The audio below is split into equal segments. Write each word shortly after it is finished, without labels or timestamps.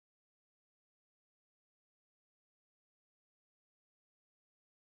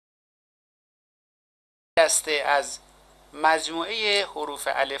دسته از مجموعه حروف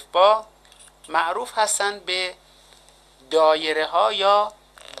الفبا معروف هستند به دایره ها یا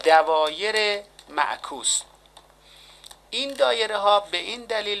دوایر معکوس. این دایره ها به این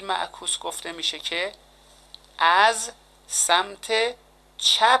دلیل معکوس گفته میشه که از سمت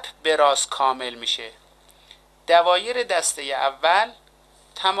چپ به راست کامل میشه. دوایر دسته اول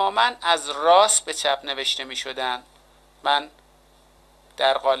تماما از راست به چپ نوشته میشدن. من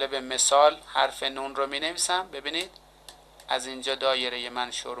در قالب مثال حرف نون رو می نویسم. ببینید از اینجا دایره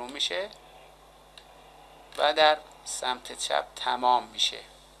من شروع میشه و در سمت چپ تمام میشه.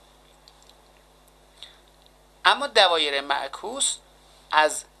 اما دوایر معکوس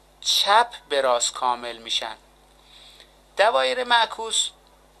از چپ به راست کامل میشن. دوایر معکوس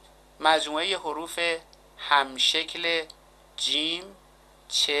مجموعه حروف همشکل جیم،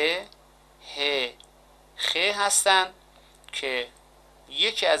 چ، ه، خ هستند که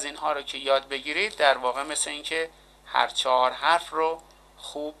یکی از اینها رو که یاد بگیرید در واقع مثل این که هر 4 حرف رو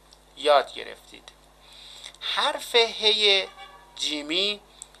خوب یاد گرفتید. حرف ه جیمی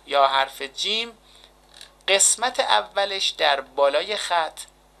یا حرف جیم قسمت اولش در بالای خط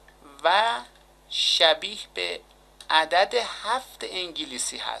و شبیه به عدد 7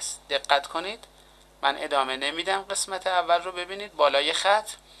 انگلیسی هست. دقت کنید، من ادامه نمیدم. قسمت اول رو ببینید بالای خط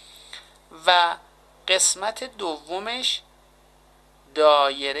و قسمت دومش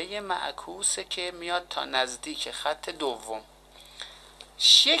دایره معکوسه که میاد تا نزدیک خط دوم.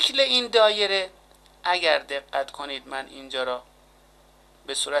 شکل این دایره اگر دقت کنید، من اینجا را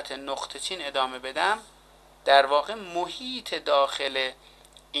به صورت نقطه چین ادامه بدم، در واقع محیط داخل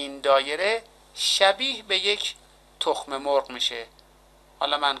این دایره شبیه به یک تخم مرغ میشه.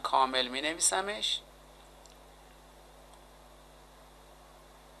 حالا من کامل می نویسمش.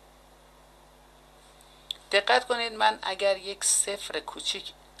 دقت کنید، من اگر یک صفر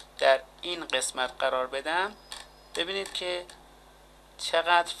کوچیک در این قسمت قرار بدم، ببینید که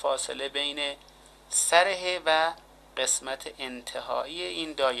چقدر فاصله بین سر و قسمت انتهایی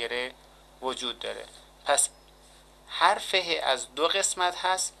این دایره وجود داره. پس حرف ه از 2 قسمت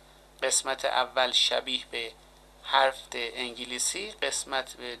هست. قسمت اول شبیه به حرف انگلیسی،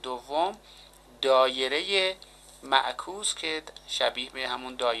 قسمت دوم دایره معکوس که شبیه به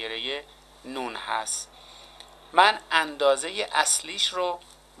همون دایره نون هست. من اندازه اصلیش رو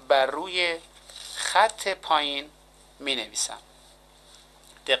بر روی خط پایین می نویسم.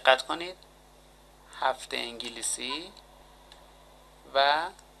 دقت کنید، 7 انگلیسی و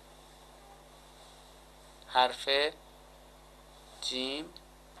حرف جیم،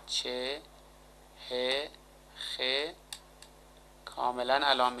 چ، ه، خ کاملا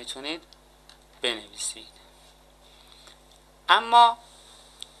الان میتونید بنویسید. اما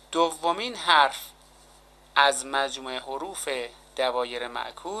دومین حرف از مجموعه حروف دوایر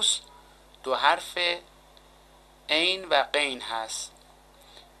معکوس 2 حرف عین و غین هست.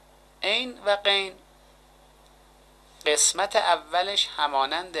 عین و غین قسمت اولش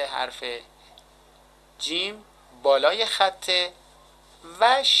همانند حرف جیم بالای خطه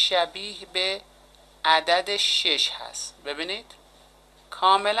و شبیه به عدد 6 هست. ببینید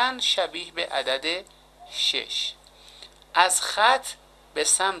کاملا شبیه به عدد 6. از خط به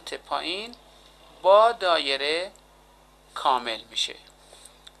سمت پایین با دایره کامل میشه.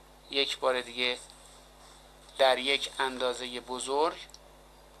 یک بار دیگه در یک اندازه بزرگ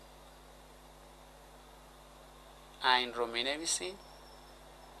عین رو می نویسیم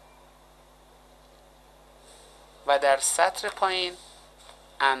و در سطر پایین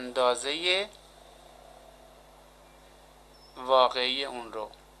اندازه واقعی اون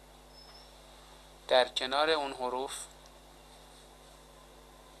رو در کنار اون حروف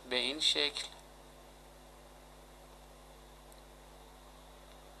به این شکل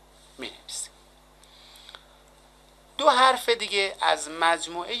می نویسیم. 2 حرف دیگه از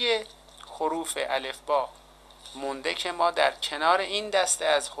مجموعه حروف الفبا مونده که ما در کنار این دسته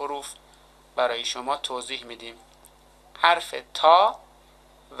از حروف برای شما توضیح میدیم. حرف تا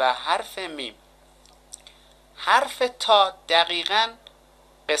و حرف میم. حرف تا دقیقاً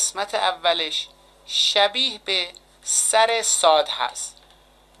قسمت اولش شبیه به سر صاد هست،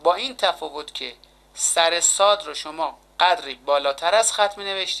 با این تفاوت که سر صاد رو شما قدری بالاتر از خط می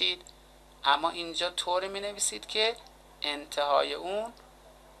نوشتید، اما اینجا طوری می نویسید که انتهای اون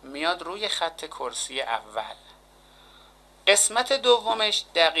میاد روی خط کرسی اول. قسمت دومش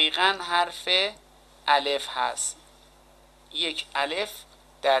دقیقاً حرف الف هست. یک الف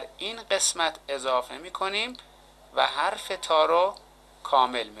در این قسمت اضافه می کنیم و حرف تا رو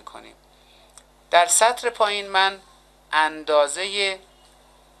کامل می کنیم. در سطر پایین من اندازه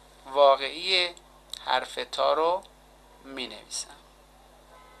واقعی حرف تا رو می نویسم.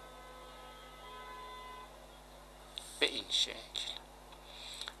 به این شکل.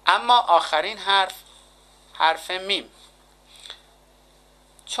 اما آخرین حرف میم،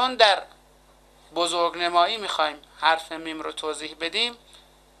 چون در بزرگنمایی میخوایم حرف میم رو توضیح بدیم،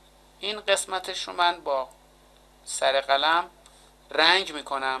 این قسمتش رو من با سر قلم رنگ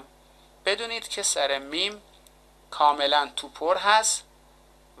میکنم. بدونید که سر میم کاملا توپر هست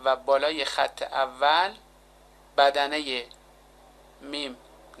و بالای خط اول بدنه میم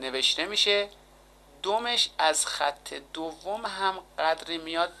نوشته میشه، دومش از خط دوم هم قدری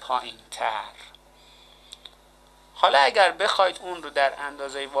میاد پایین تر. حالا اگر بخواید اون رو در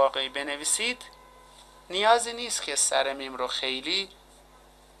اندازه واقعی بنویسید، نیازی نیست که سر میم رو خیلی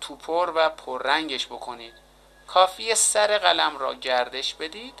توپر و پررنگش بکنید، کافیه سر قلم را گردش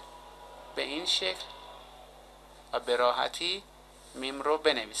بدید به این شکل و به راحتی میم رو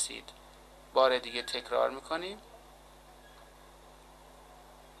بنویسید. بار دیگه تکرار میکنیم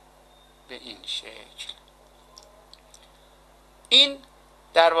به این شکل. این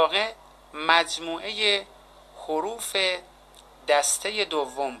در واقع مجموعه حروف دسته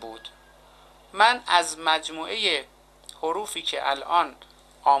دوم بود. من از مجموعه حروفی که الان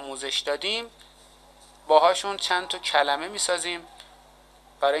آموزش دادیم باهاشون چند تا کلمه میسازیم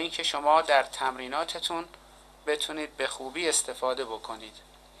برای اینکه شما در تمریناتتون بتونید به خوبی استفاده بکنید.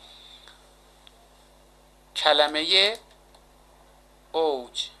 کلمه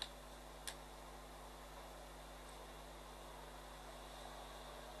اوج،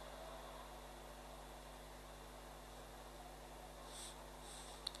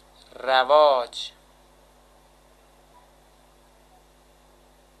 رواج،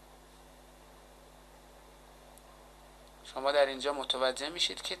 شما در اینجا متوجه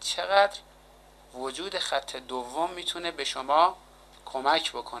میشید که چقدر وجود خط دوم میتونه به شما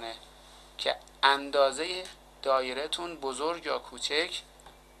کمک بکنه که اندازه دایره‌تون بزرگ یا کوچک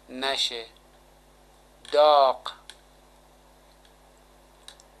نشه. داغ،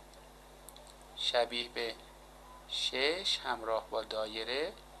 شبیه به 6 همراه با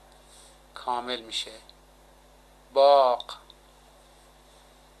دایره کامل میشه. باغ،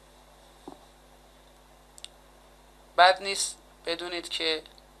 بد نیست بدونید که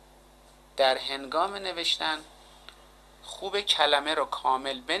در هنگام نوشتن خوب کلمه رو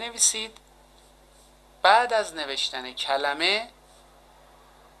کامل بنویسید. بعد از نوشتن کلمه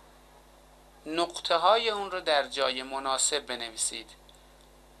نقطه های اون رو در جای مناسب بنویسید.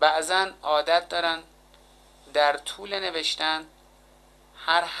 بعضن عادت دارن در طول نوشتن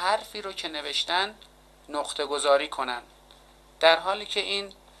هر حرفی رو که نوشتن نقطه گذاری کنن، در حالی که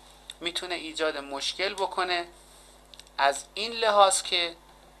این میتونه ایجاد مشکل بکنه از این لحاظ که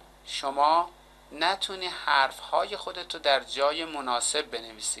شما نتونی حرفهای خودتو در جای مناسب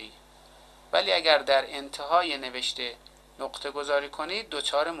بنویسی. ولی اگر در انتهای نوشته نقطه گذاری کنید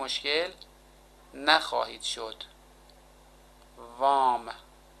دچار مشکل نخواهید شد. وام،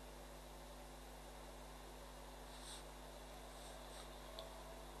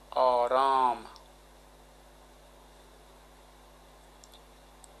 آرام،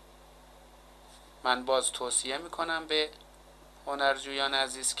 من باز توصیه میکنم به هنرجویان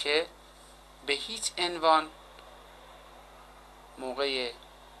عزیز که به هیچ عنوان موقع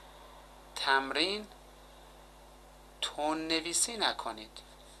تمرین تون نویسی نکنید.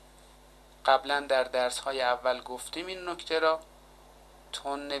 قبلا در درس های اول گفتیم این نکته را.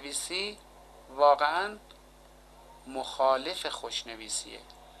 تون نویسی واقعا مخالف خوشنویسیه.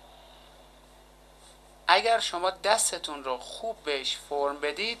 اگر شما دستتون رو خوب بهش فرم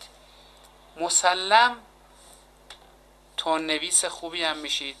بدید مسلم تون نویس خوبی هم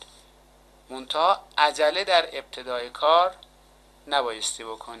میشید. منتها عجله در ابتدای کار نبایستی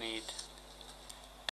بکنید.